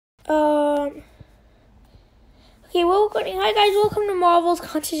Okay, hi guys, welcome to Marvel's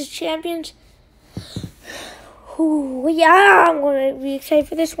Contest of Champions. Ooh, yeah, I'm gonna be excited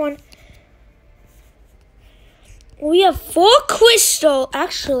for this one. We have 4 crystal,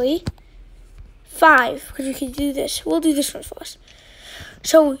 actually 5, because we can do this. We'll do this one first.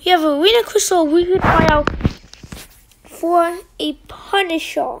 So we have arena crystal. We could try out for a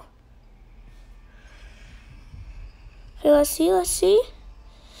Punisher. Okay, let's see.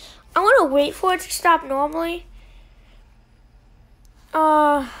 I want to wait for it to stop normally.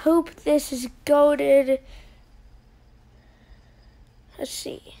 Hope this is goated. Let's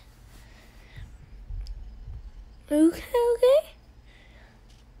see. Okay.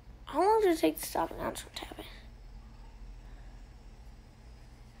 How long does it take to stop announcement happening?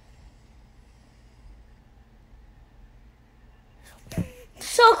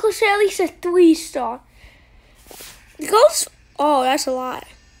 So close, at least a 3-star. Ghost. Oh, that's a lot.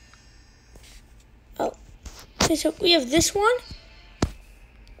 Oh. Okay, so we have this one.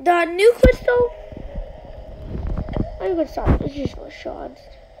 The new crystal. I'm gonna stop. It's just for shards.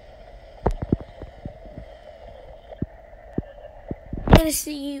 I'm gonna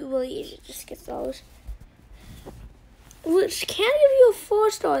see you really easy. Just get those. Which can give you a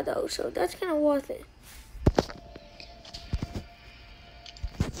 4-star though, so that's kind of worth it.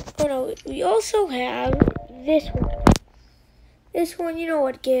 Oh no, we also have this one. This one, you know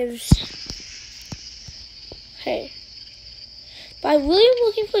what gives. Hey. But I really am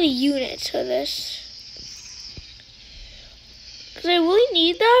looking for the units for this. Because I really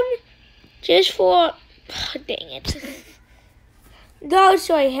need them just for. Oh, dang it. Those,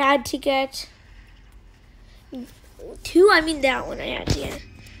 so I had to get 2. I mean, that one I had to get.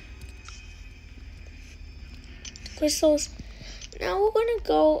 Crystals. Now we're going to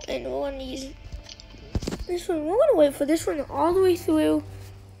go and we're going to use this one. We're going to wait for this one all the way through.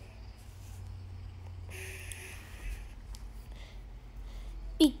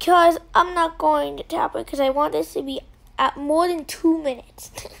 Because I'm not going to tap it because I want this to be at more than 2 minutes.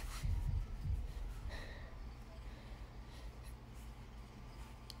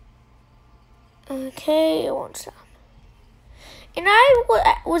 Okay, it won't stop. And I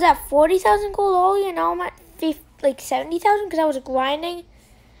was at 40,000 gold earlier, now I'm at 70,000 because I was grinding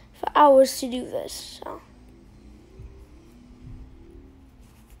for hours to do this. So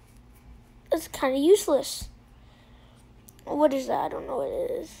it's kind of useless. What is that? I don't know what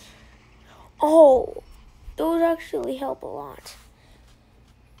it is. Oh, those actually help a lot.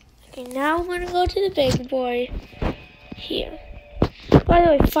 Okay, now I'm going to go to the big boy here. By the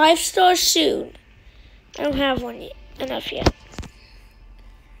way, 5 stars soon. I don't have enough yet.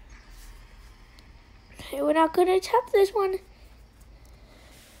 Okay, we're not going to tap this one.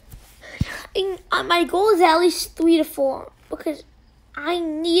 My goal is at least 3 to 4 because I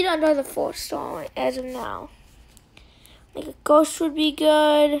need another 4-star as of now. Like a ghost would be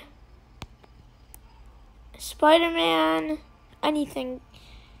good. Spider-Man, anything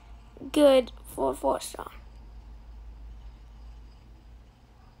good for a 4-star.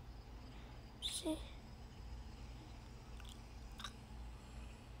 See.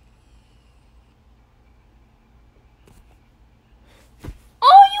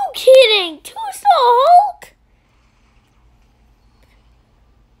 Are you kidding? 2-star Hulk?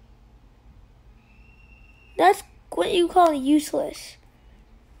 That's what you call useless.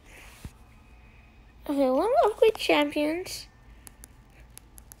 Okay, we're gonna upgrade champions.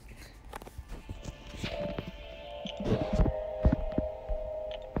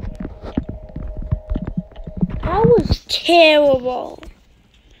 That was terrible.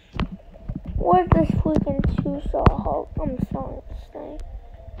 What is this freaking 2-star Hulk? I'm selling this thing.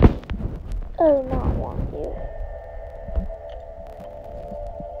 I do not want you.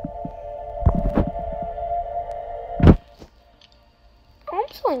 I'm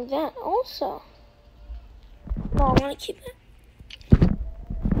selling that also. No, I want to keep it.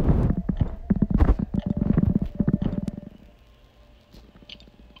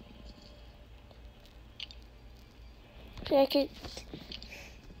 Okay, I could.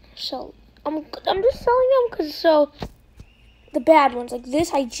 So I'm just selling them because the bad ones like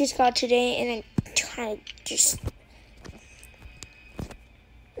this I just got today and then kind of just.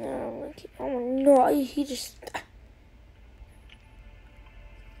 Oh no, he just.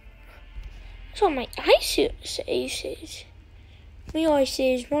 So my ice says. Me ice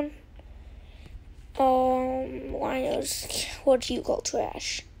says one. Linos, what do you call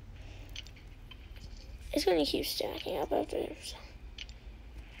trash? It's gonna keep stacking up after this.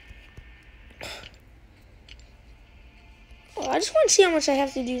 Oh, I just want to see how much I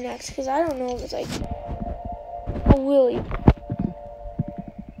have to do next because I don't know if it's like a really.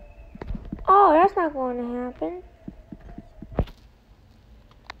 Oh, that's not going to happen.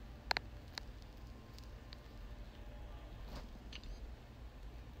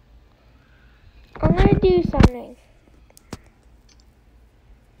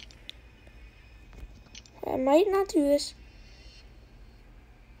 I might not do this.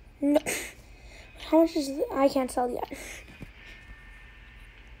 No. How much is I can't sell yet.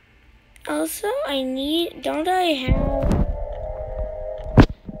 Also, don't I have...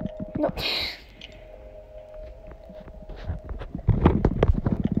 No.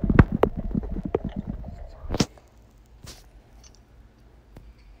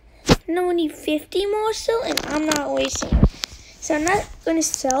 No, we need 50 more still, and I'm not wasting it. So I'm not going to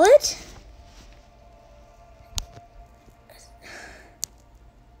sell it.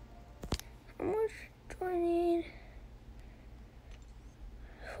 How much do I need?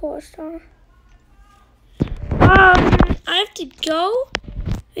 4-star. I have to go.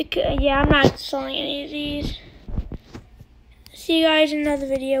 Because, yeah, I'm not selling any of these. See you guys in another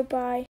video. Bye.